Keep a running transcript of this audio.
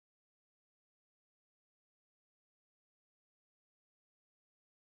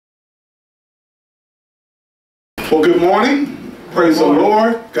Well, good morning. Praise the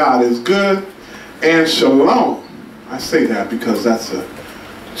Lord. God is good. And shalom. I say that because that's a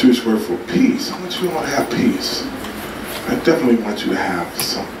Jewish word for peace. How much you want to have peace? I definitely want you to have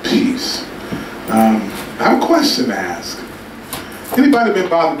some peace. I have a question to ask. Anybody been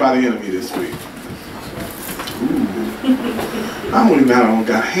bothered by the enemy this week? Ooh. I don't even know I don't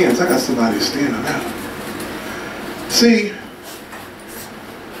got hands. I got somebody standing up. See,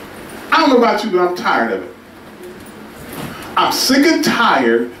 I don't know about you, but I'm tired of it. I'm sick and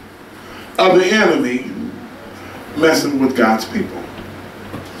tired of the enemy messing with God's people.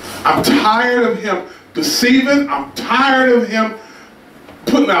 I'm tired of him deceiving. I'm tired of him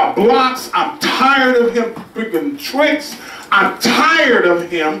putting out blocks. I'm tired of him freaking tricks. I'm tired of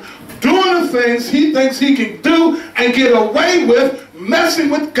him doing the things he thinks he can do and get away with, messing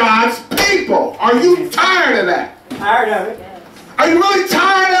with God's people. Are you tired of that? Tired of it. Are you really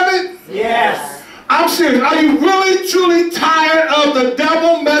tired of it? Yes. I'm serious. Are you really, truly tired of the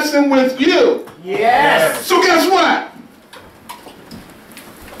devil messing with you? Yes. So guess what?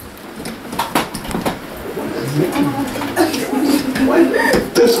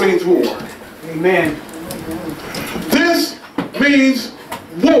 This means war. Amen. This means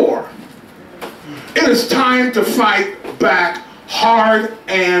war. It is time to fight back hard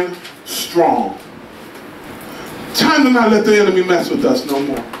and strong. Time to not let the enemy mess with us no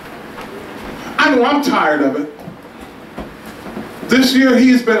more. I know I'm tired of it. This year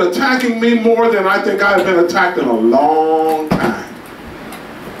he's been attacking me more than I think I've been attacked in a long time.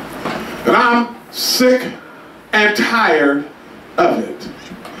 And I'm sick and tired of it.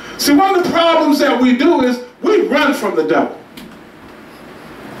 See, one of the problems that we do is we run from the devil.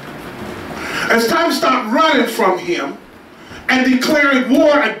 It's time to stop running from him and declaring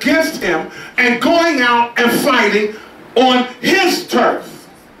war against him and going out and fighting on his turf.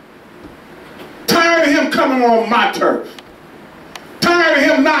 Tired of him coming on my turf. Tired of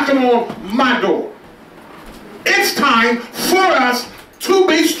him knocking on my door. It's time for us to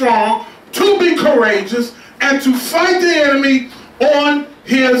be strong, to be courageous, and to fight the enemy on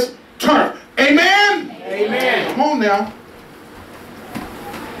his turf. Amen? Amen. Come on now.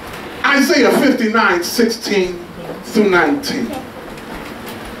 Isaiah 59, 16 through 19.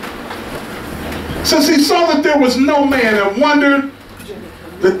 Since he saw that there was no man and wondered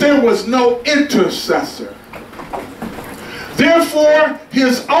that there was no intercessor. Therefore,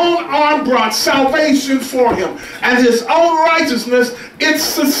 his own arm brought salvation for him, and his own righteousness, it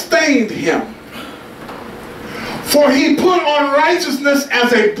sustained him. For he put on righteousness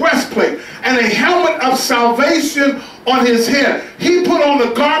as a breastplate, and a helmet of salvation on his head. He put on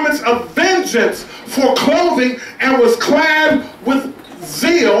the garments of vengeance for clothing, and was clad with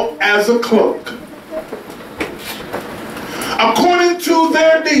zeal as a cloak. According to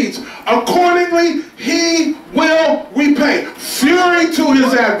their deeds, accordingly he will repay. Fury to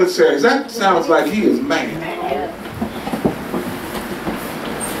his adversaries. That sounds like he is mad.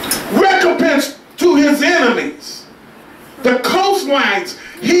 Recompense to his enemies. The coastlines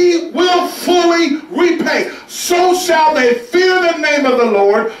he will fully repay. So shall they fear the name of the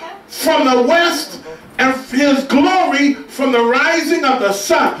Lord from the west, and his glory from the rising of the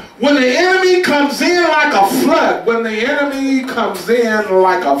sun. When the enemy comes in like a flood, when the enemy comes in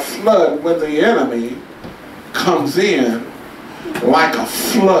like a flood, when the enemy comes in like a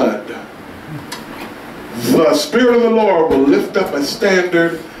flood, the Spirit of the Lord will lift up a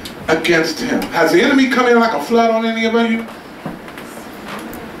standard against him. Has the enemy come in like a flood on any of you?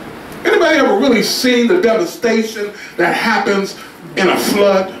 Anybody ever really seen the devastation that happens in a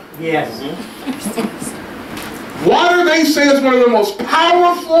flood? Yes. Water, they say, is one of the most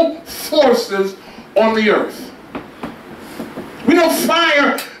powerful forces on the earth. We know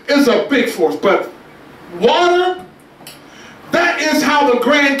fire is a big force, but water, that is how the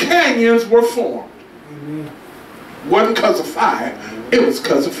Grand Canyons were formed. Wasn't because of fire, it was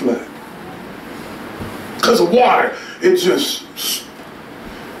because of flood. Because of water, it just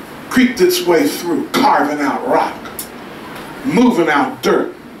creeped its way through, carving out rock, moving out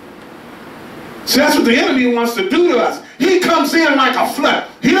dirt. See, that's what the enemy wants to do to us. He comes in like a flood.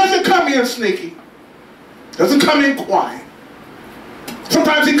 He doesn't come in sneaky. Doesn't come in quiet.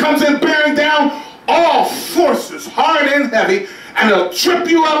 Sometimes he comes in bearing down all forces, hard and heavy, and he'll trip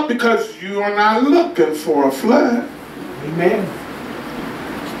you up because you are not looking for a flood. Amen.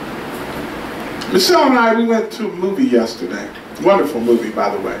 Michelle and I, we went to a movie yesterday. Wonderful movie,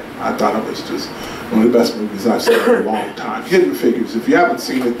 by the way. I thought it was just one of the best movies I've seen in a long time. Hidden Figures. If you haven't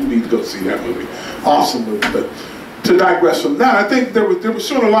seen it, you need to go see that movie. Awesome movie. But to digress from that, I think they were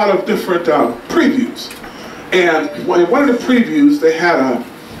showing a lot of different previews. And in one of the previews, they had a,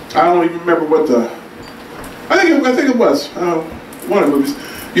 I don't even remember what the I think it was one of the movies.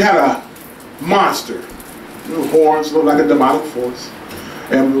 You had a monster, little horns, looked like a demonic force.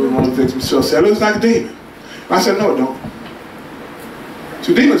 And one of the things Michelle said, it looks like a demon. I said, no, it don't.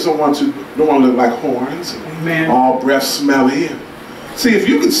 So demons don't want to look like horns, Amen. All breath smelly. See, if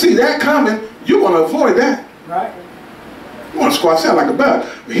you can see that coming, you want to avoid that. Right. You want to squash that like a bug.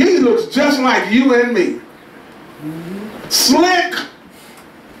 He looks just like you and me. Slick,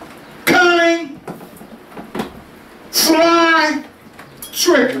 cunning, sly,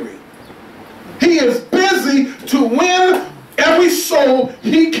 trickery. He is busy to win every soul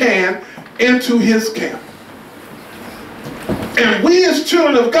he can into his camp. And we as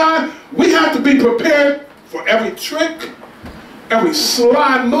children of God, we have to be prepared for every trick, every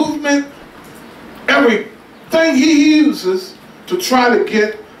sly movement, everything he uses to try to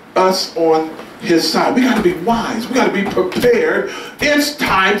get us on his side. We got to be wise. We got to be prepared. It's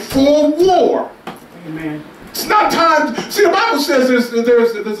time for war. Amen. It's not time. See, the Bible says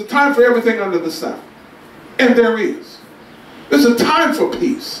there's a time for everything under the sun. And there is. There's a time for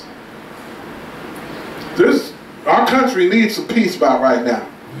peace. Our country needs some peace about right now.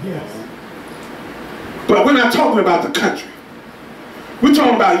 Yes. But we're not talking about the country. We're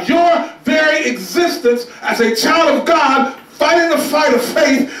talking about your very existence as a child of God fighting the fight of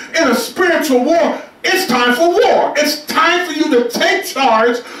faith in a spiritual war. It's time for war. It's time for you to take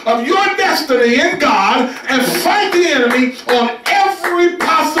charge of your destiny in God and fight the enemy on every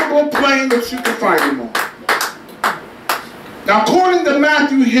possible plane that you can find him on. Now, according to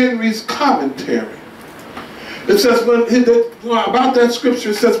Matthew Henry's commentary, it says about that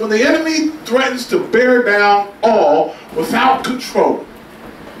scripture, it says, when the enemy threatens to bear down all without control,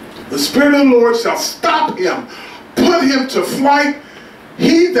 the Spirit of the Lord shall stop him, put him to flight.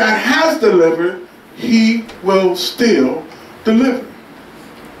 He that has delivered, he will still deliver.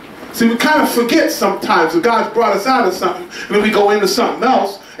 See, we kind of forget sometimes that God's brought us out of something, and then we go into something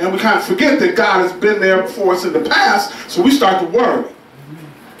else, and we kind of forget that God has been there for us in the past, so we start to worry.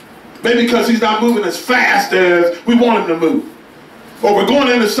 Maybe because he's not moving as fast as we want him to move. Or we're going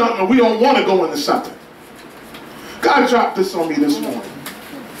into something and we don't want to go into something. God dropped this on me this morning.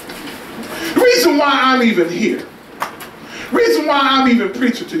 The reason why I'm even here, the reason why I'm even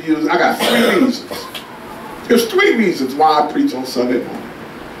preaching to you is I got 3 reasons. There's 3 reasons why I preach on Sunday morning.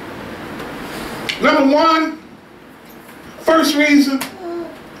 Number 1, first reason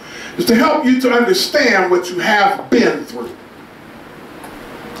is to help you to understand what you have been through.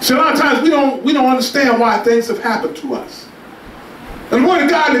 See, a lot of times we don't understand why things have happened to us. And the word of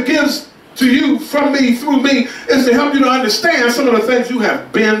God that gives to you, from me, through me, is to help you to understand some of the things you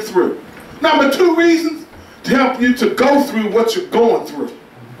have been through. Number 2 reasons, to help you to go through what you're going through.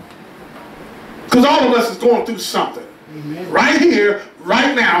 Because all of us is going through something. Amen. Right here,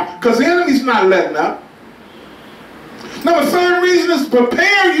 right now, because the enemy's not letting up. Number 3rd reason is to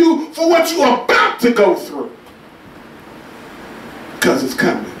prepare you for what you're about to go through. Because it's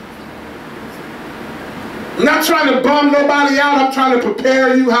coming. I'm not trying to bum nobody out. I'm trying to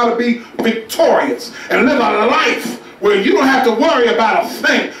prepare you how to be victorious and live a life where you don't have to worry about a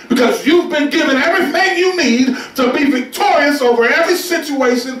thing, because you've been given everything you need to be victorious over every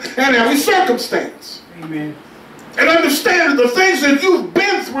situation and every circumstance. Amen. And understand that the things that you've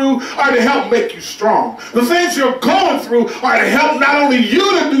been through are to help make you strong. The things you're going through are to help not only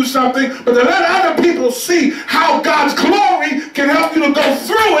you to do something, but to let other people see how God's glory can help you to go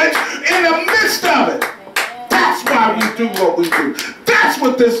through it in the midst of it. That's why we do what we do. That's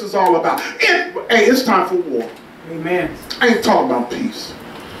what this is all about. Hey, it's time for war. Amen. I ain't talking about peace.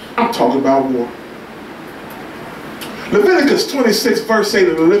 I'm talking about war. Leviticus 26 verse 8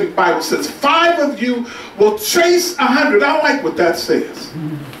 of the Living Bible says, 5 of you will chase 100. I like what that says.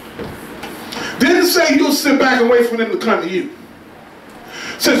 Didn't say you'll sit back and wait for them to come to you.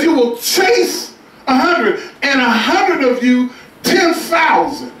 It says you will chase 100, and 100 of you,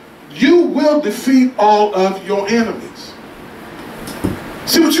 10,000. You will defeat all of your enemies.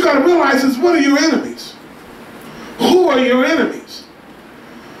 See, what you got to realize is, what are your enemies? Who are your enemies?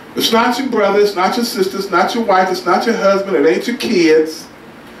 It's not your brother, it's not your sister, it's not your wife, it's not your husband, it ain't your kids,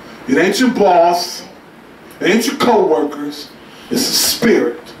 it ain't your boss, it ain't your co-workers, it's the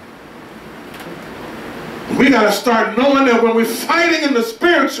spirit. We got to start knowing that when we're fighting in the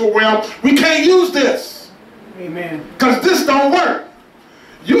spiritual realm, we can't use this. Amen. Because this don't work.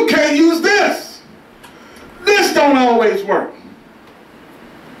 You can't use this. This don't always work.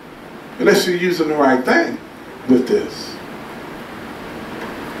 Unless you're using the right thing with this.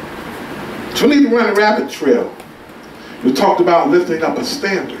 So we need to run a rabbit trail. We talked about lifting up a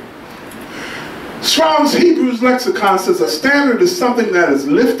standard. Strong's Hebrews lexicon says a standard is something that is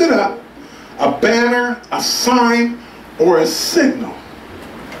lifted up a banner, a sign, or a signal.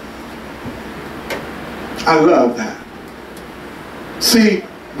 I love that. See,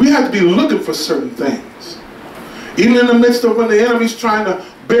 we have to be looking for certain things. Even in the midst of when the enemy's trying to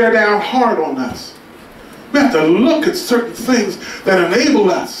bear down hard on us. We have to look at certain things that enable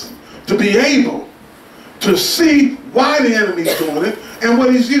us to be able to see why the enemy's doing it and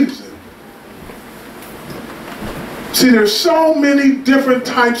what he's using. See, there's so many different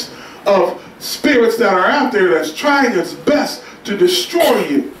types of spirits that are out there that's trying its best to destroy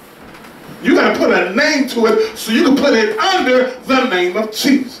you. You got to put a name to it so you can put it under the name of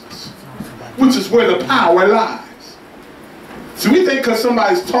Jesus, which is where the power lies. See, we think because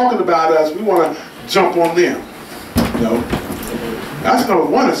somebody's talking about us, we want to jump on them. No. That's number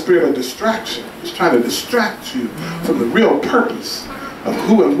one, a spirit of distraction. It's trying to distract you from the real purpose of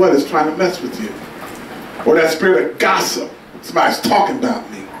who and what is trying to mess with you. Or that spirit of gossip. Somebody's talking about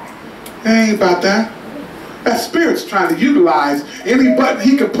me. It ain't about that. That spirit's trying to utilize any button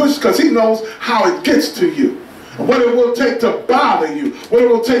he can push because he knows how it gets to you. What it will take to bother you. What it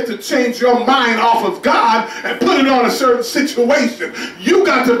will take to change your mind off of God and put it on a certain situation. You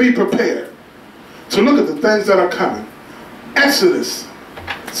got to be prepared to look at the things that are coming. Exodus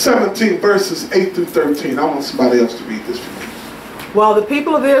 17 verses 8 through 13. I want somebody else to read this for me. While the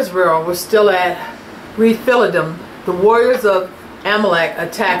people of Israel were still at Rephidim, the warriors of Amalek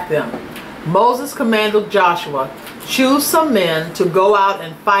attacked them. Moses commanded Joshua, choose some men to go out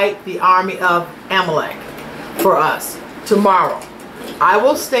and fight the army of Amalek for us tomorrow. I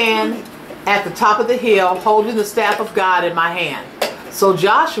will stand at the top of the hill holding the staff of God in my hand. So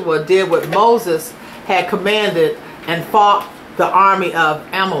Joshua did what Moses had commanded and fought the army of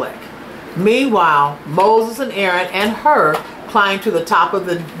Amalek. Meanwhile, Moses and Aaron and Hur climbed to the top of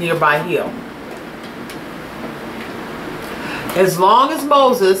the nearby hill. As long as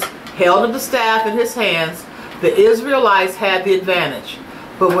Moses held the staff in his hands, the Israelites had the advantage.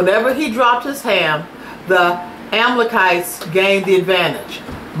 But whenever he dropped his hand, the Amalekites gained the advantage.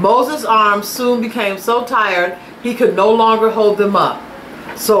 Moses' arms soon became so tired he could no longer hold them up.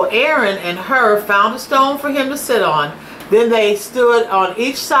 So Aaron and Hur found a stone for him to sit on. Then they stood on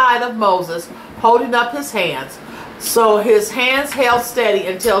each side of Moses, holding up his hands. So his hands held steady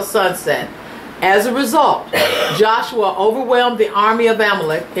until sunset. As a result, Joshua overwhelmed the army of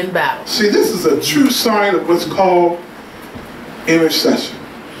Amalek in battle. See, this is a true sign of what's called intercession.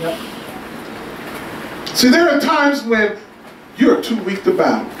 Yep. See, there are times when you're too weak to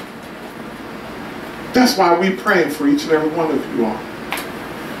battle. That's why we pray for each and every one of you all.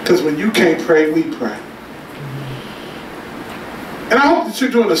 Because when you can't pray, we pray. And I hope that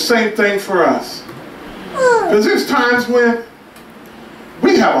you're doing the same thing for us. Because there's times when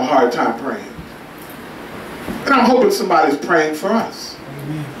we have a hard time praying. And I'm hoping somebody's praying for us.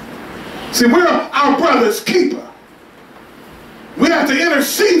 Amen. See, we're our brother's keeper. We have to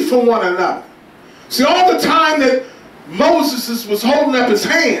intercede for one another. See, all the time that Moses was holding up his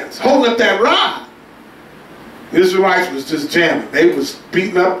hands, holding up that rod, the Israelites was just jamming. They was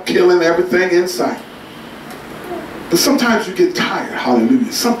beating up, killing everything in sight. But sometimes you get tired,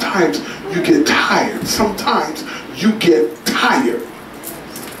 hallelujah. Sometimes you get tired. Sometimes you get tired.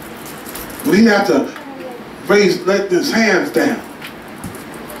 When he had to let his hands down,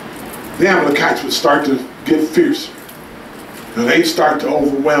 the Amalekites would start to get fiercer. And they'd start to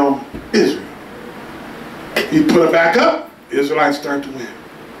overwhelm Israel. He'd put them back up, the Israelites start to win.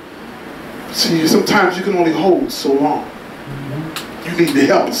 See, sometimes you can only hold so long. You need the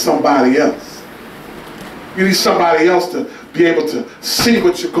help of somebody else. You need somebody else to be able to see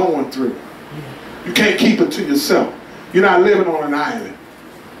what you're going through. You can't keep it to yourself. You're not living on an island.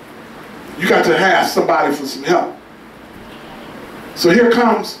 You got to ask somebody for some help. So here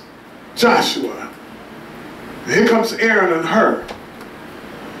comes Joshua. And here comes Aaron and Hur.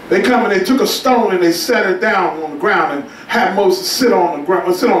 They come and they took a stone and they set it down on the ground and had Moses sit on the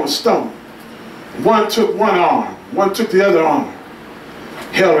ground, sit on the stone. One took one arm, one took the other arm,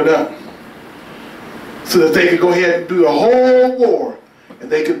 held it up so that they could go ahead and do the whole war and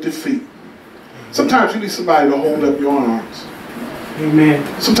they could defeat. Sometimes you need somebody to hold up your arms.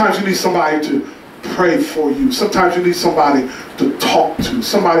 Amen. Sometimes you need somebody to pray for you. Sometimes you need somebody to talk to,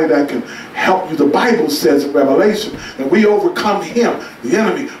 somebody that can help you. The Bible says in Revelation that we overcome him, the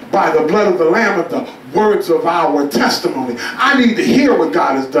enemy, by the blood of the Lamb and the words of our testimony. I need to hear what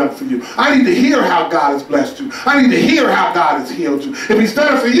God has done for you. I need to hear how God has blessed you. I need to hear how God has healed you. If he's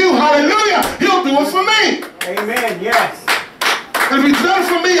done it for you, hallelujah, he'll do it for me. Amen, yes. And if he's done it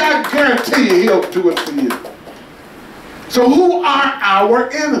for me, I guarantee you he'll do it for you. So who are our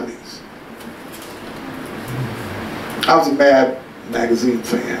enemies? I was a Mad magazine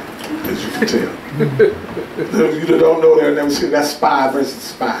fan. as you can tell. Those of you that don't know, they've never seen that Spy versus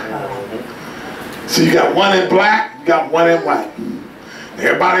Spy. So you got one in black, you got one in white.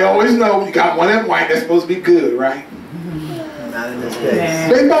 Everybody always know you got one in white, that's supposed to be good, right? Not in this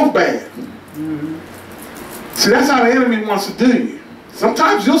case. They both bad. See, that's how the enemy wants to do you.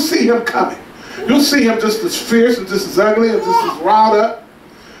 Sometimes you'll see him coming. You'll see him just as fierce and just as ugly and just as riled up.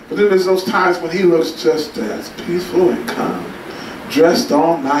 But then there's those times when he looks just as peaceful and calm, dressed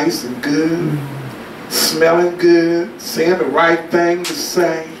all nice and good, smelling good, saying the right thing to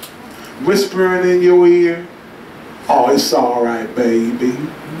say, whispering in your ear, oh, it's all right, baby.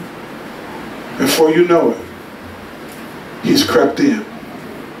 Before you know it, he's crept in.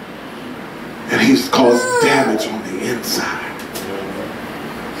 And he's caused damage on the inside.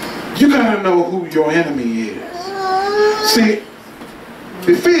 You gotta know who your enemy is. See,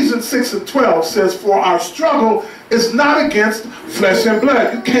 Ephesians 6:12 says, for our struggle is not against flesh and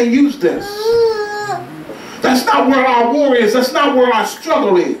blood. You can't use this. That's not where our war is. That's not where our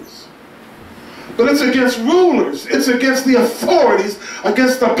struggle is. But it's against rulers. It's against the authorities,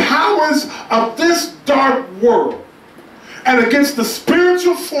 against the powers of this dark world, and against the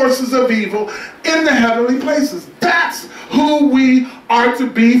spiritual forces of evil in the heavenly places. That's who we are to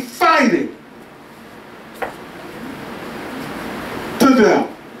be fighting. The devil,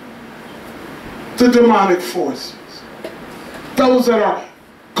 the demonic forces, those that are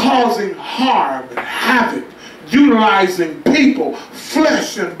causing harm and havoc, utilizing people,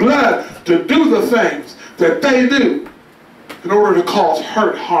 flesh and blood to do the things that they do in order to cause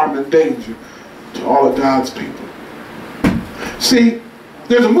hurt, harm, and danger to all of God's people. See,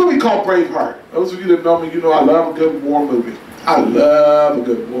 there's a movie called Braveheart. Those of you that know me, you know I love a good war movie. I love a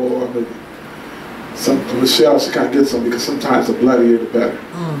good war movie. Michelle, she kind of gets on me because sometimes the bloodier the better.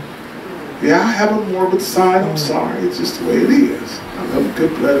 Yeah, I have a morbid side. I'm sorry. It's just the way it is. I love a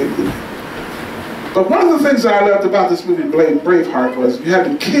good bloody movie. But one of the things that I loved about this movie, Braveheart, was you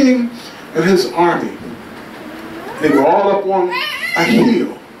had the king and his army. They were all up on a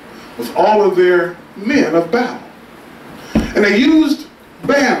hill with all of their men of battle. And they used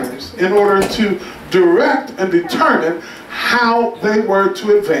banners in order to direct and determine how they were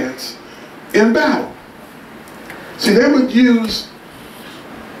to advance in battle. See, they would use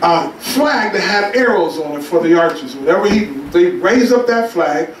a flag that had arrows on it for the archers. Whenever they raised up that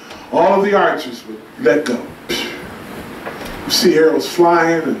flag, all of the archers would let go. You see arrows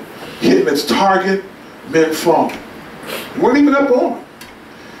flying and hitting its target, men falling. They weren't even up on them.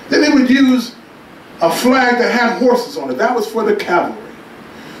 Then they would use a flag that had horses on it. That was for the cavalry.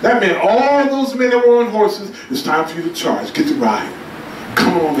 That meant all those men that were on horses, it's time for you to charge, get to ride.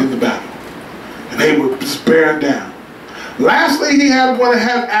 Come on in the battle. And they were just bearing down. Lastly, he had one that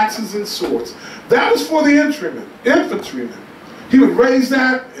had axes and swords. That was for the infantrymen. He would raise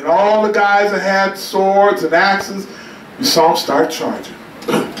that, and all the guys that had swords and axes, you saw them start charging.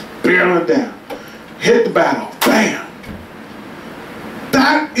 Barreling down. Hit the battle. Bam.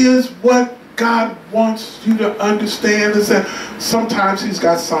 That is what God wants you to understand, is that sometimes he's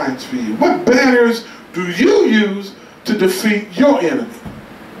got signs for you. What banners do you use to defeat your enemy?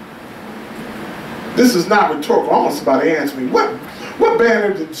 This is not rhetorical. I want somebody to answer me. What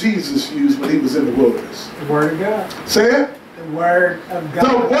banner did Jesus use when he was in the wilderness? The Word of God. Say it. The Word of God.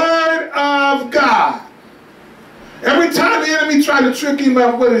 The Word of God. Every time the enemy tried to trick him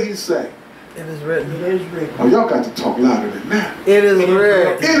up, what did he say? It is written. It is written. Oh, y'all got to talk louder than that. It is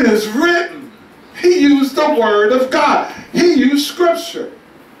written. It is written. He used the Word of God. He used Scripture.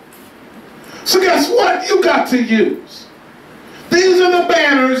 So guess what? You got to use. These are the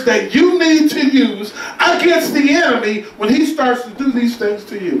banners that you need to use against the enemy when he starts to do these things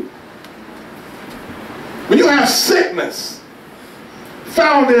to you. When you have sickness,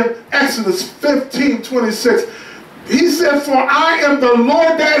 found in Exodus 15:26, he said, for I am the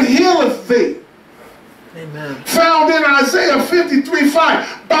Lord that healeth thee. Amen. Found in Isaiah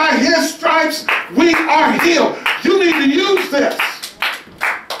 53:5, by his stripes we are healed. You need to use this.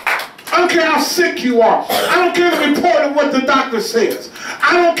 I don't care how sick you are. I don't care the report of what the doctor says.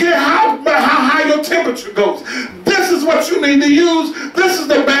 I don't care how high your temperature goes. This is what you need to use. This is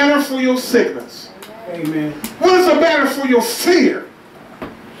the banner for your sickness. Amen. What is the banner for your fear?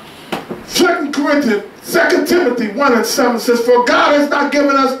 2 Timothy 1:7 says, for God has not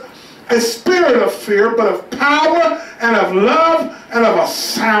given us a spirit of fear, but of power and of love and of a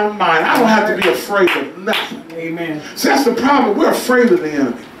sound mind. I don't have to be afraid of nothing. Amen. See, that's the problem. We're afraid of the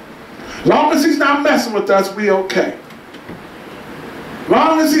enemy. Long as he's not messing with us, we okay.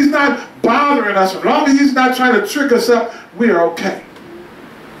 Long as he's not bothering us, as long as he's not trying to trick us up, we are okay.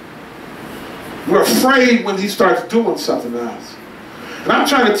 We're afraid when he starts doing something to us. And I'm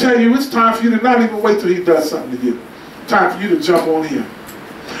trying to tell you, it's time for you to not even wait till he does something to you. Time for you to jump on him.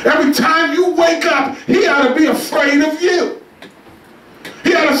 Every time you wake up, he ought to be afraid of you.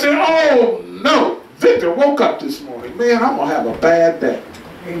 He ought to say, oh no, Victor woke up this morning. Man, I'm going to have a bad day.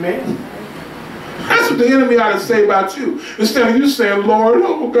 Amen. That's what the enemy ought to say about you. Instead of you saying, Lord,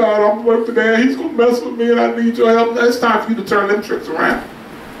 oh God, I'm working today. He's going to mess with me and I need your help. It's time for you to turn them tricks around.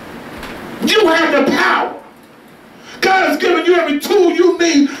 You have the power. God has given you every tool you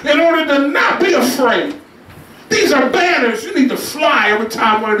need in order to not be afraid. These are banners you need to fly every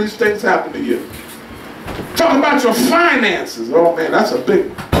time one of these things happen to you. Talk about your finances. Oh man, that's a big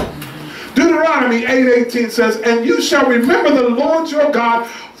one. Deuteronomy 8:18 says, and you shall remember the Lord your God,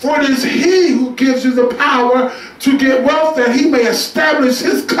 for it is he who gives you the power to get wealth, that he may establish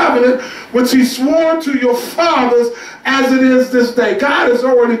his covenant, which he swore to your fathers, as it is this day. God has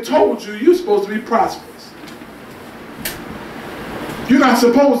already told you you're supposed to be prosperous. You're not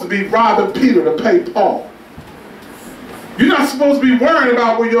supposed to be robbing Peter to pay Paul. You're not supposed to be worrying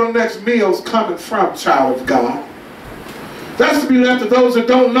about where your next meal's coming from, child of God. That's to be left to those that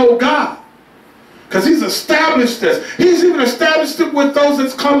don't know God. Because he's established this. He's even established it with those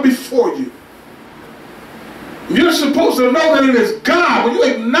that's come before you. You're supposed to know that it is God. When you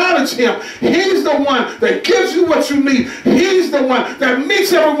acknowledge him, he's the one that gives you what you need. He's the one that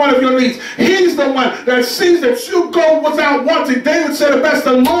meets every one of your needs. He's the one that sees that you go without wanting. David said it best,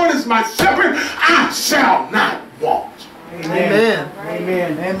 the Lord is my shepherd, I shall not want. Amen.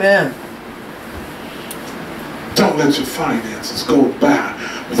 Amen. Amen. Don't let your finances go by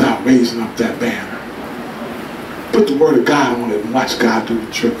without raising up that banner. Put the word of God on it and watch God do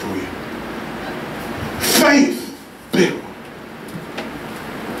the trick for you. Faith. Big one.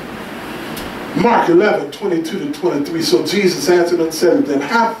 Mark 11:22-23. So Jesus answered and said to them,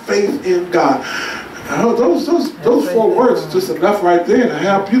 have faith in God. Now, those 4 words are just enough right there to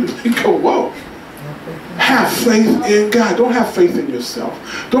help you to go, whoa. Have faith in God. Don't have faith in yourself.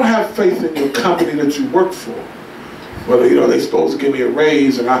 Don't have faith in your company that you work for. Well, you know, they're supposed to give me a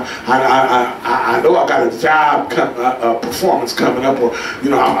raise, and I know I got a job, performance coming up, or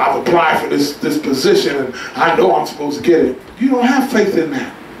you know, I've applied for this position, and I know I'm supposed to get it. You don't have faith in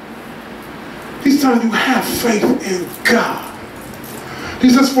that. He's telling you, have faith in God. He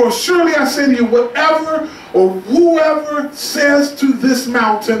says, for surely I say to you, whatever or whoever says to this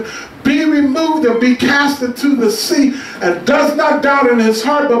mountain, be removed and be cast into the sea, and does not doubt in his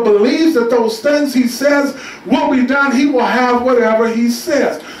heart, but believes that those things he says will be done, he will have whatever he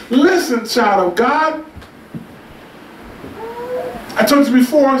says. Listen, child of God. I told you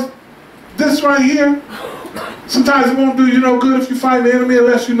before, this right here, sometimes it won't do you no good if you find the enemy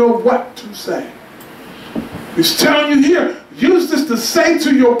unless you know what to say. He's telling you here, use this to say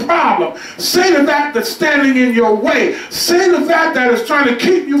to your problem. Say to that that's standing in your way. Say to that that is trying to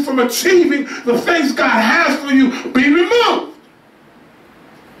keep you from achieving the things God has for you, be removed.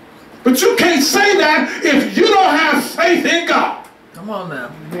 But you can't say that if you don't have faith in God. Come on now.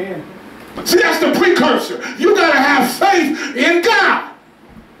 Amen. See, that's the precursor. You got to have faith in God.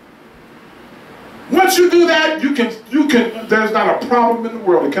 Once you do that, you can, there's not a problem in the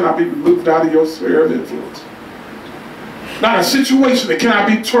world that cannot be removed out of your sphere of influence. Not a situation that cannot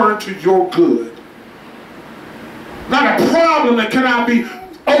be turned to your good. Not a problem that cannot be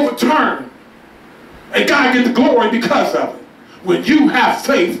overturned. And God get the glory because of it. When you have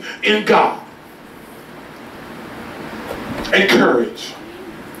faith in God. And courage.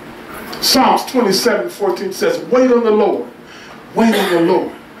 Psalms 27:14 says, wait on the Lord. Wait on the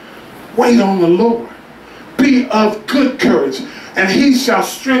Lord. Wait on the Lord. Be of good courage, and he shall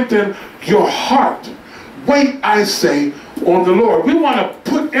strengthen your heart. Wait, I say, on the Lord. We want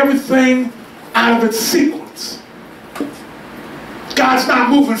to put everything out of its sequence. God's not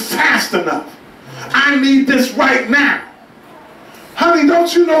moving fast enough. I need this right now. Honey,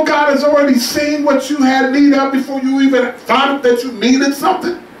 don't you know God has already seen what you had need of before you even thought that you needed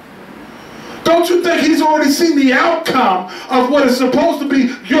something? Don't you think he's already seen the outcome of what is supposed to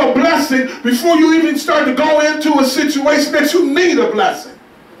be your blessing before you even start to go into a situation that you need a blessing?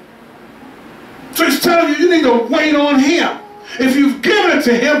 So he's telling you, you need to wait on him. If you've given it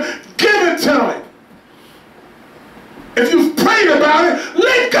to him, give it to him. If you've prayed about it,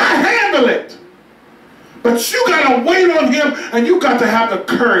 let God handle it. But you got to wait on him, and you got to have the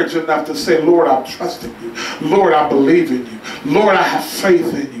courage enough to say, Lord, I'm trusting you. Lord, I believe in you. Lord, I have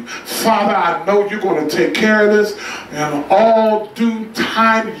faith in you. Father, I know you're going to take care of this in all due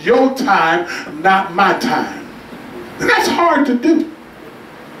time, your time, not my time. And that's hard to do.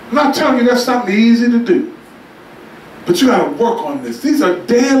 I'm not telling you that's something easy to do. But you got to work on this. These are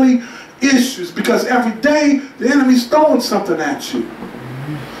daily issues, because every day the enemy's throwing something at you.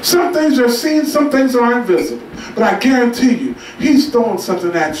 Some things are seen, some things are invisible. But I guarantee you, he's throwing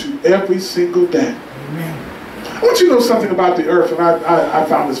something at you every single day. Amen. I want you to know something about the earth, and I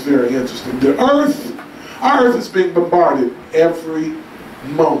found this very interesting. The earth, our earth is being bombarded every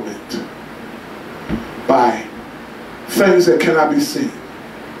moment by things that cannot be seen.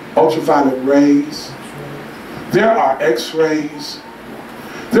 Ultraviolet rays. There are X-rays.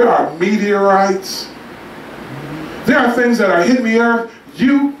 There are meteorites. There are things that are hitting the earth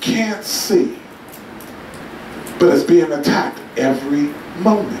you can't see, but it's being attacked every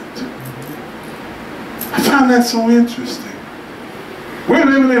moment. I found that so interesting. We're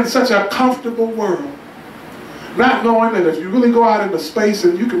living in such a comfortable world, not knowing that if you really go out into space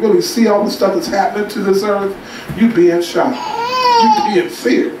and you can really see all the stuff that's happening to this earth, you'd be in shock. You'd be in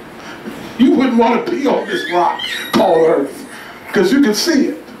fear. You wouldn't want to be on this rock called Earth, because you can see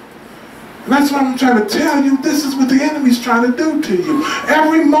it. And that's what I'm trying to tell you. This is what the enemy's trying to do to you.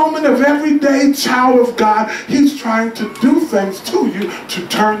 Every moment of every day, child of God, he's trying to do things to you to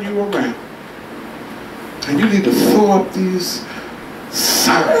turn you around. And you need to throw up these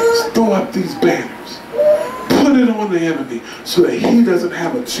signs, throw up these banners, put it on the enemy so that he doesn't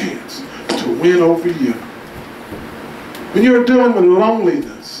have a chance to win over you. When you're dealing with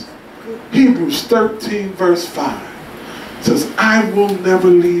loneliness, Hebrews 13 verse 5 says, I will never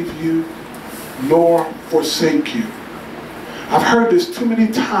leave you nor forsake you. I've heard this too many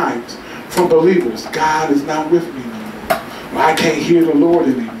times from believers. God is not with me no more. Well, I can't hear the Lord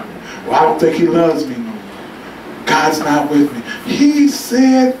anymore. Well, I don't think he loves me no more. God's not with me. He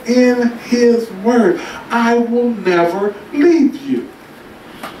said in his word, I will never leave you.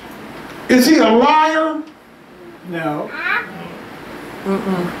 Is he a liar? No.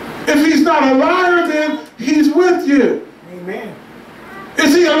 If he's not a liar, then he's with you. Amen.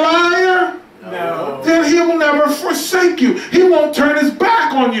 Is he a liar? No. Then he will never forsake you. He won't turn his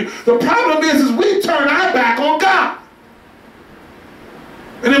back on you. The problem is we turn our back on God.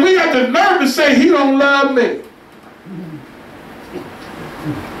 And then we got the nerve to say he don't love me.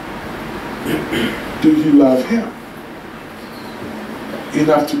 Do you love him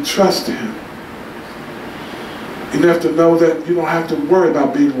enough to trust him? Enough to know that you don't have to worry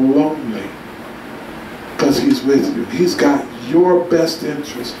about being lonely, because he's with you. He's got your best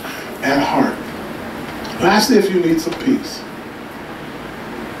interest at heart. Lastly, if you need some peace,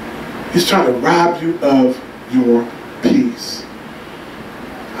 he's trying to rob you of your peace.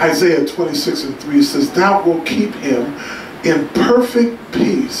 Isaiah 26:3 says, thou wilt keep him in perfect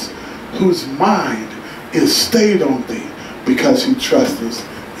peace, whose mind is stayed on thee, because he trusteth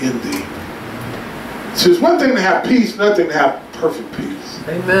in thee. So it's one thing to have peace, another thing to have perfect peace.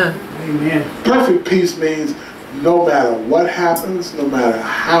 Amen. Amen. Perfect peace means no matter what happens, no matter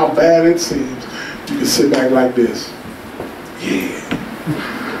how bad it seems, you can sit back like this. Yeah,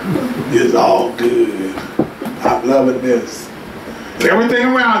 it's all good. I'm loving this. And everything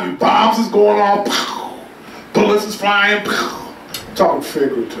around you, bombs is going off, bullets is flying. I'm talking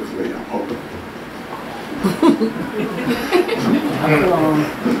figuratively, I'm hoping.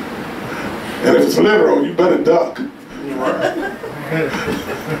 And if it's literal, you better duck.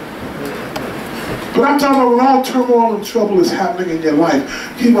 But I'm talking about when all turmoil and trouble is happening in your life,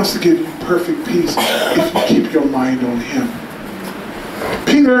 he wants to give you perfect peace if you keep your mind on him.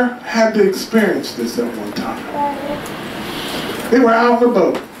 Peter had to experience this at one time. They were out in the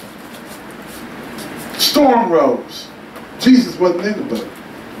boat. Storm rose. Jesus wasn't in the boat.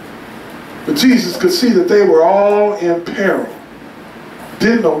 But Jesus could see that they were all in peril.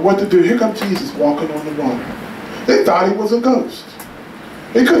 Didn't know what to do. Here comes Jesus walking on the water. They thought he was a ghost.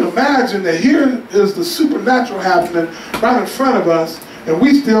 They couldn't imagine that here is the supernatural happening right in front of us, and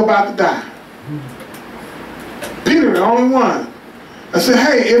we still about to die. Peter, the only one. I said,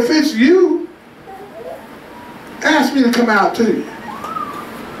 hey, if it's you, ask me to come out to you.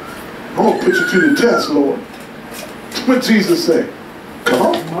 I'm going to put you to the test, Lord. What Jesus said. Come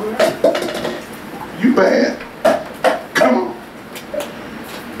on. You bad. Come on.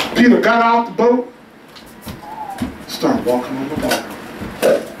 Peter got out the boat, started walking on the water.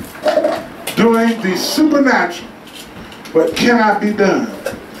 Doing the supernatural, what cannot be done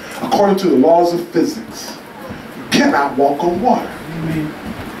according to the laws of physics. You cannot walk on water.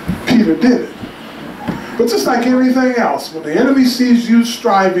 Amen. Peter did it. But just like anything else, when the enemy sees you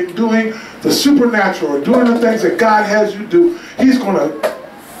striving, doing the supernatural, or doing the things that God has you do, he's going to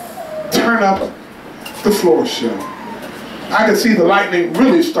turn up the floor show. I could see the lightning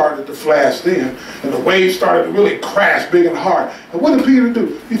really started to flash then, and the waves started to really crash big and hard. And what did Peter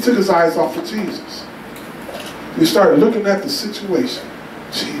do? He took his eyes off of Jesus. He started looking at the situation.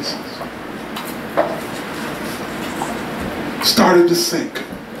 Jesus started to sink.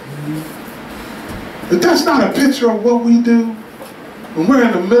 But that's not a picture of what we do when we're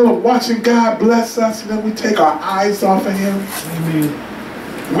in the middle of watching God bless us, and then we take our eyes off of Him.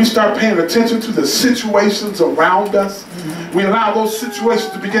 Amen. We start paying attention to the situations around us. We allow those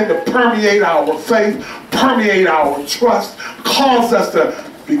situations to begin to permeate our faith, permeate our trust, cause us to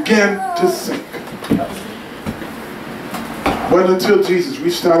begin to sink. It wasn't until Jesus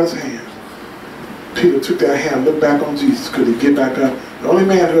reached out His hand, Peter took that hand, looked back on Jesus. Could he get back up? The only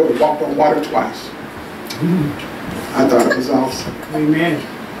man who ever walked on water twice. I thought it was awesome. Amen.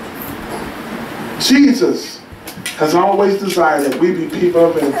 Jesus has always desired that we be people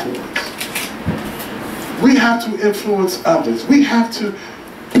of influence. We have to influence others. We have to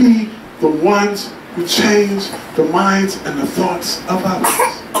be the ones who change the minds and the thoughts of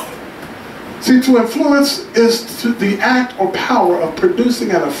others. See, to influence is the act or power of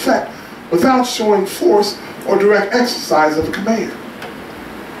producing an effect without showing force or direct exercise of command.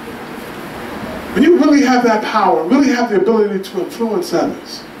 When you really have that power, really have the ability to influence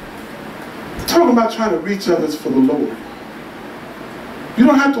others, talking about trying to reach others for the Lord. You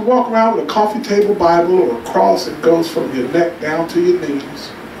don't have to walk around with a coffee table Bible or a cross that goes from your neck down to your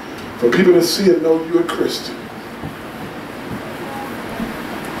knees for people to see and know you're a Christian.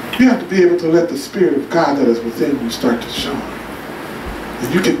 You have to be able to let the Spirit of God that is within you start to shine.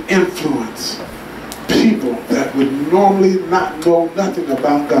 And you can influence people that would normally not know nothing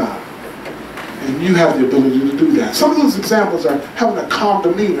about God. And you have the ability to do that. Some of those examples are having a calm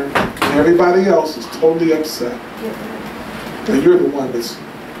demeanor and everybody else is totally upset. And you're the one that's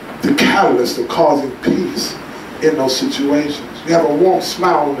the catalyst of causing peace in those situations. You have a warm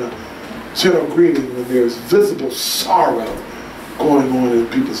smile and a gentle greeting when there's visible sorrow going on in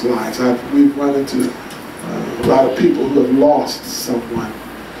people's lives. We've run into a lot of people who have lost someone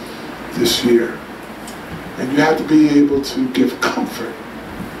this year. And you have to be able to give comfort.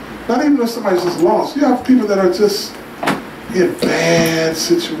 Not even if somebody's just lost. You have people that are just in bad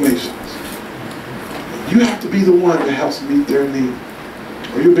situations. You have to be the one that helps meet their need.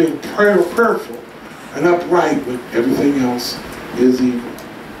 Or you're being prayerful and upright when everything else is evil.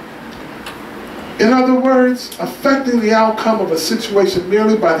 In other words, affecting the outcome of a situation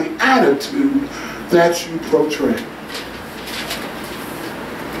merely by the attitude that you portray.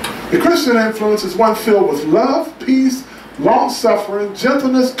 The Christian influence is one filled with love, peace, long-suffering,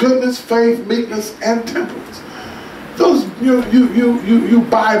 gentleness, goodness, faith, meekness, and temperance. Those, you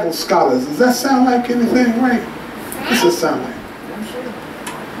Bible scholars, does that sound like anything, right? What's it sound like?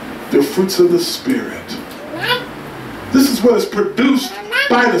 The fruits of the Spirit. This is what is produced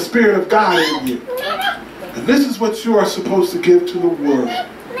by the Spirit of God in you. And this is what you are supposed to give to the world.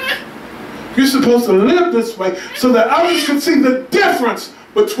 You're supposed to live this way so that others can see the difference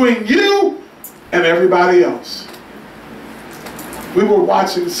between you and everybody else. We were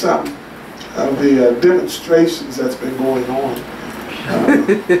watching some of the demonstrations that's been going on.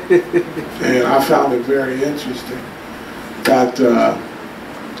 And I found it very interesting that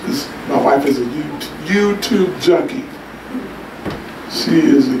my wife is a YouTube junkie. She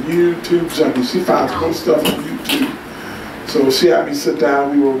is a YouTube junkie. She finds more stuff on YouTube. So she had me sit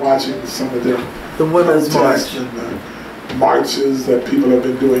down. We were watching some of the Women's March. And the marches that people have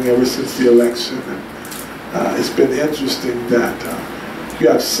been doing ever since the election. And it's been interesting that you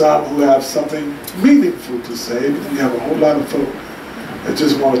have some who have something meaningful to say, but you have a whole lot of folk that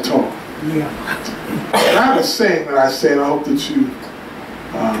just want to talk. Yeah. And I have a saying that I say, and I hope that you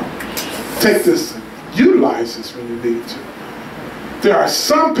take this and utilize this when you need to. There are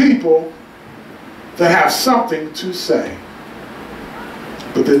some people that have something to say,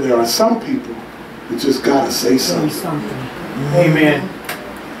 but then there are some people that just gotta say something. Amen.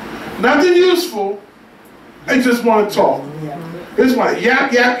 Nothing useful. They just want to talk. They just want to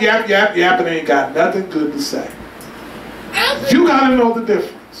yap, and they ain't got nothing good to say. You gotta know the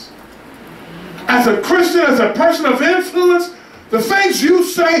difference. As a Christian, as a person of influence, the things you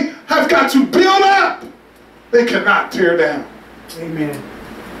say have got to build up. They cannot tear down. Amen.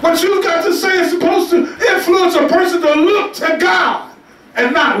 What you've got to say is supposed to influence a person to look to God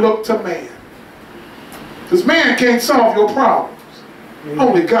and not look to man. Because man can't solve your problems.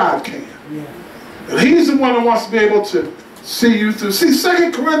 Only God can. Yeah. And He's the one that wants to be able to see you through. See,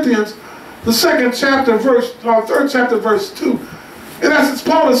 2 Corinthians, the third chapter, verse 2. In essence,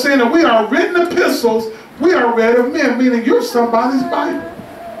 Paul is saying that we are written epistles, we are read of men, meaning you're somebody's Bible.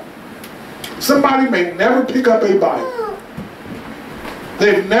 Somebody may never pick up a Bible.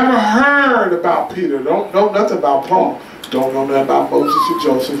 They've never heard about Peter, don't know nothing about Paul, don't know nothing about Moses or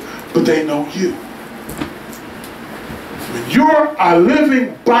Joseph, but they know you. When You're a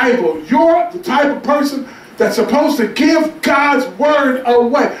living Bible. You're the type of person that's supposed to give God's word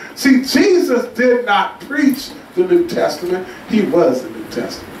away. See, Jesus did not preach the New Testament. He was the New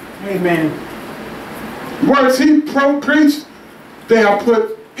Testament. Amen. Words he preached, they are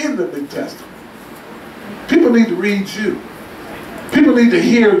put in the New Testament. People need to read you. People need to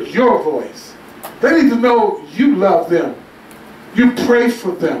hear your voice. They need to know you love them. You pray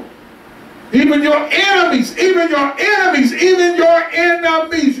for them. Even your enemies, even your enemies, even your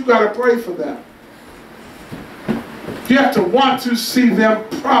enemies, you got to pray for them. You have to want to see them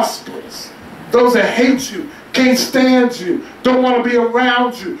prosperous. Those that hate you, can't stand you, don't want to be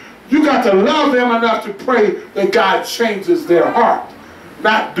around you. You got to love them enough to pray that God changes their heart,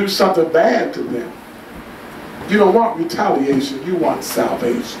 not do something bad to them. You don't want retaliation, you want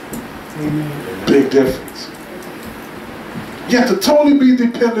salvation. Amen. Big difference. You have to totally be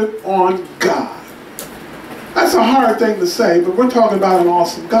dependent on God. That's a hard thing to say, but we're talking about an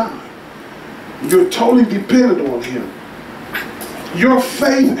awesome God. You're totally dependent on Him. Your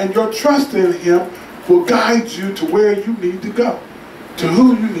faith and your trust in Him will guide you to where you need to go, to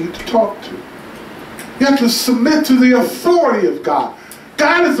who you need to talk to. You have to submit to the authority of God.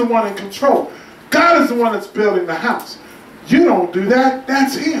 God is the one in control. God is the one that's building the house. You don't do that,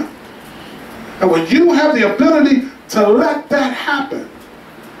 that's Him. And when you have the ability to let that happen,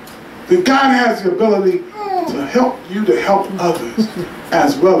 then God has the ability to help you to help others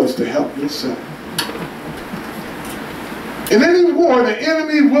as well as to help yourself. In any war, the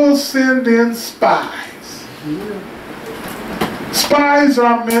enemy will send in spies. Spies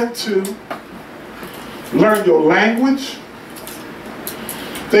are meant to learn your language.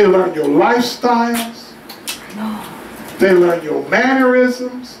 They learn your lifestyles. They learn your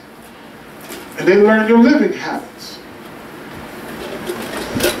mannerisms. And they learn your living habits.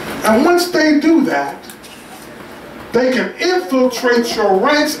 And once they do that, they can infiltrate your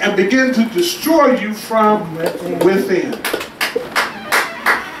ranks and begin to destroy you from within.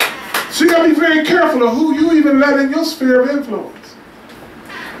 So you got to be very careful of who you even let in your sphere of influence.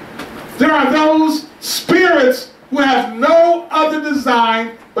 There are those spirits who have no other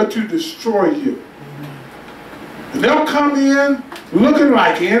design but to destroy you. And they'll come in looking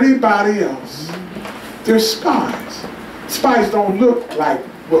like anybody else. They're spies. Spies don't look like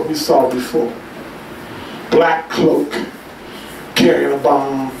what we saw before. Black cloak, carrying a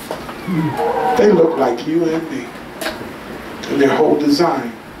bomb. They look like you and me. And their whole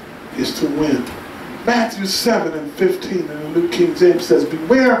design is to win. Matthew 7:15 in the New King James says,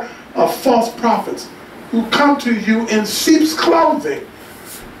 beware of false prophets who come to you in sheep's clothing,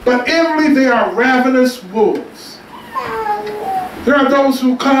 but inwardly they are ravenous wolves. There are those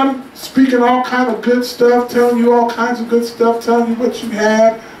who come speaking all kinds of good stuff, telling you all kinds of good stuff, telling you what you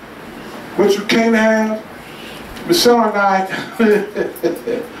have, what you can't have. Michelle and I,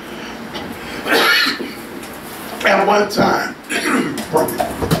 at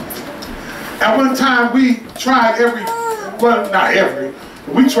one time we tried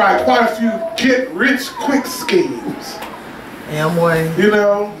we tried quite a few get-rich-quick schemes. Amway. You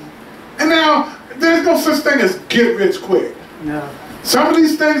know? And now, there's no such thing as get-rich-quick. No. Some of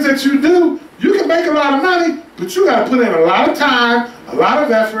these things that you do, you can make a lot of money, but you got to put in a lot of time, a lot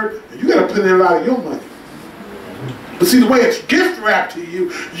of effort, and you got to put in a lot of your money. But see, the way it's gift wrapped to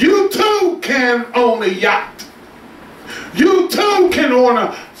you, you too can own a yacht. You too can own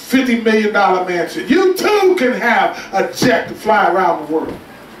a $50 million mansion. You too can have a jet to fly around the world.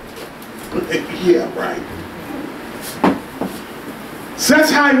 Yeah, right. So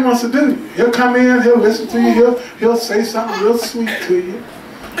that's how he wants to do you. He'll come in, he'll listen to you, he'll say something real sweet to you,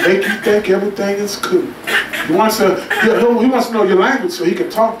 make you think everything is cool. He wants to know your language so he can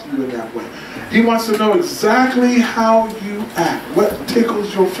talk to you in that way. He wants to know exactly how you act, what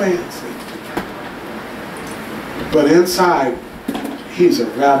tickles your fancy. But inside, he's a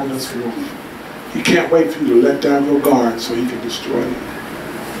ravenous wolf. He can't wait for you to let down your guard so he can destroy you.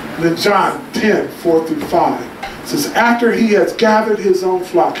 And then John 10:4-5 says, after he has gathered his own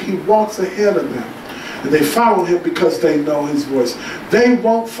flock, he walks ahead of them. And they follow him because they know his voice. They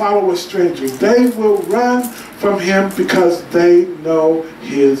won't follow a stranger. They will run from him because they know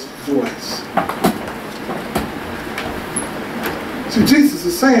his voice. See, Jesus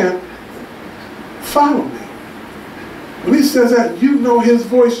is saying, follow me. When he says that, you know his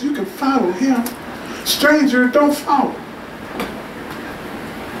voice, you can follow him. Stranger, don't follow.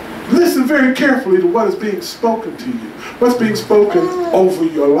 Listen very carefully to what is being spoken to you. What's being spoken over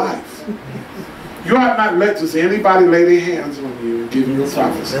your life. You ought not let just anybody lay their hands on you and give you a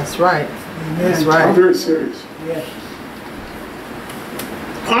prophecy. That's right. That's right. I'm very serious. Yes.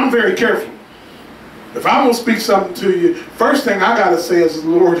 I'm very careful. If I'm going to speak something to you, first thing I got to say is,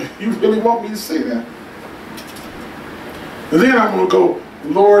 Lord, you really want me to say that? And then I'm going to go,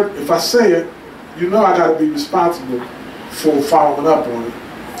 Lord, if I say it, you know I got to be responsible for following up on it.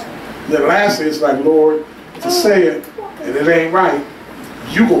 And then lastly, it's like, Lord, if I say it and it ain't right,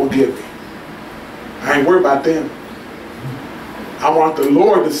 you going to get me. I ain't worried about them. I want the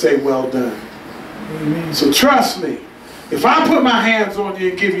Lord to say, well done. Amen. So trust me. If I put my hands on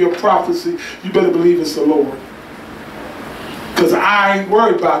you and give you a prophecy, you better believe it's the Lord. Because I ain't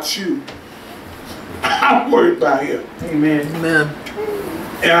worried about you. I'm worried about him. Amen. Amen.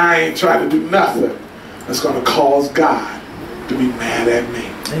 And I ain't trying to do nothing that's going to cause God to be mad at me.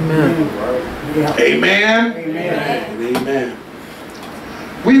 Amen. Amen. Amen. And amen.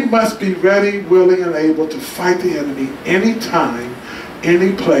 We must be ready, willing, and able to fight the enemy anytime,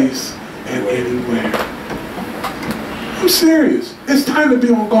 any place, and anywhere. I'm serious. It's time to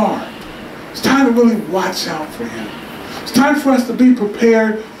be on guard. It's time to really watch out for him. It's time for us to be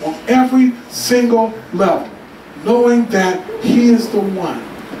prepared on every single level, knowing that he is the one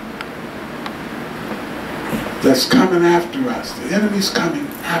that's coming after us. The enemy's coming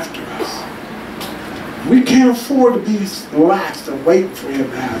after us. We can't afford to be relaxed and waiting for him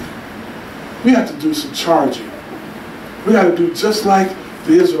to happen. We have to do some charging. We got to do just like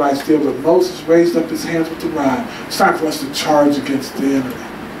the Israelites did when Moses raised up his hands with the rod. It's time for us to charge against the enemy.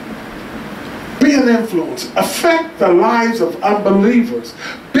 Be an influence. Affect the lives of unbelievers.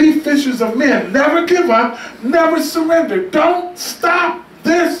 Be fishers of men. Never give up. Never surrender. Don't stop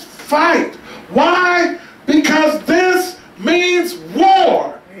this fight. Why? Because this means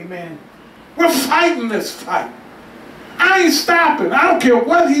war. Amen. We're fighting this fight. I ain't stopping. I don't care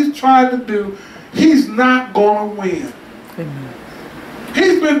what he's trying to do. He's not going to win. Amen.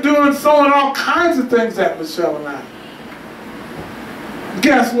 He's been doing all kinds of things at Michelle and I.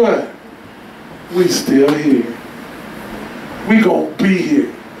 Guess what? We still here. We gonna be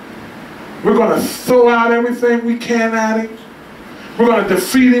here. We're gonna throw out everything we can at him. We're gonna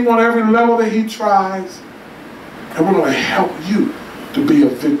defeat him on every level that he tries. And we're gonna help you to be a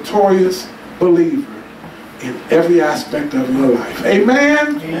victorious believer in every aspect of your life.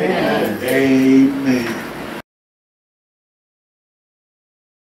 Amen? Amen. Amen.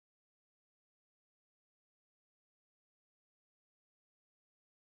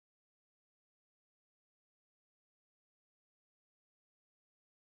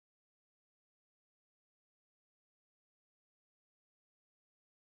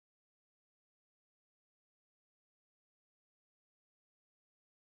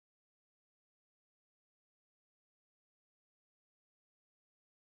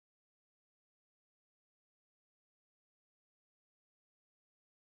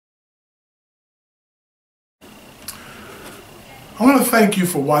 I want to thank you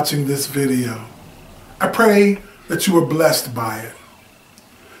for watching this video. I pray that you were blessed by it,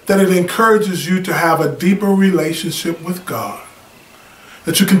 that it encourages you to have a deeper relationship with God,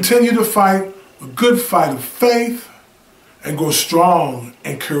 that you continue to fight a good fight of faith and grow strong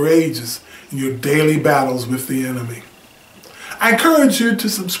and courageous in your daily battles with the enemy. I encourage you to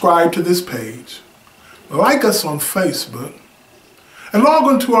subscribe to this page, like us on Facebook, and log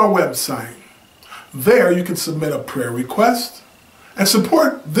on to our website. There you can submit a prayer request and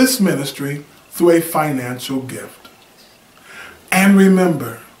support this ministry through a financial gift. And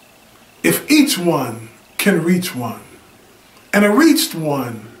remember, if each one can reach one, and a reached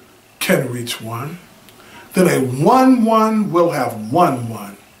one can reach one, then a one will have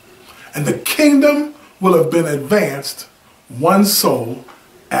one, and the kingdom will have been advanced one soul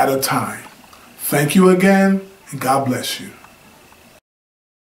at a time. Thank you again, and God bless you.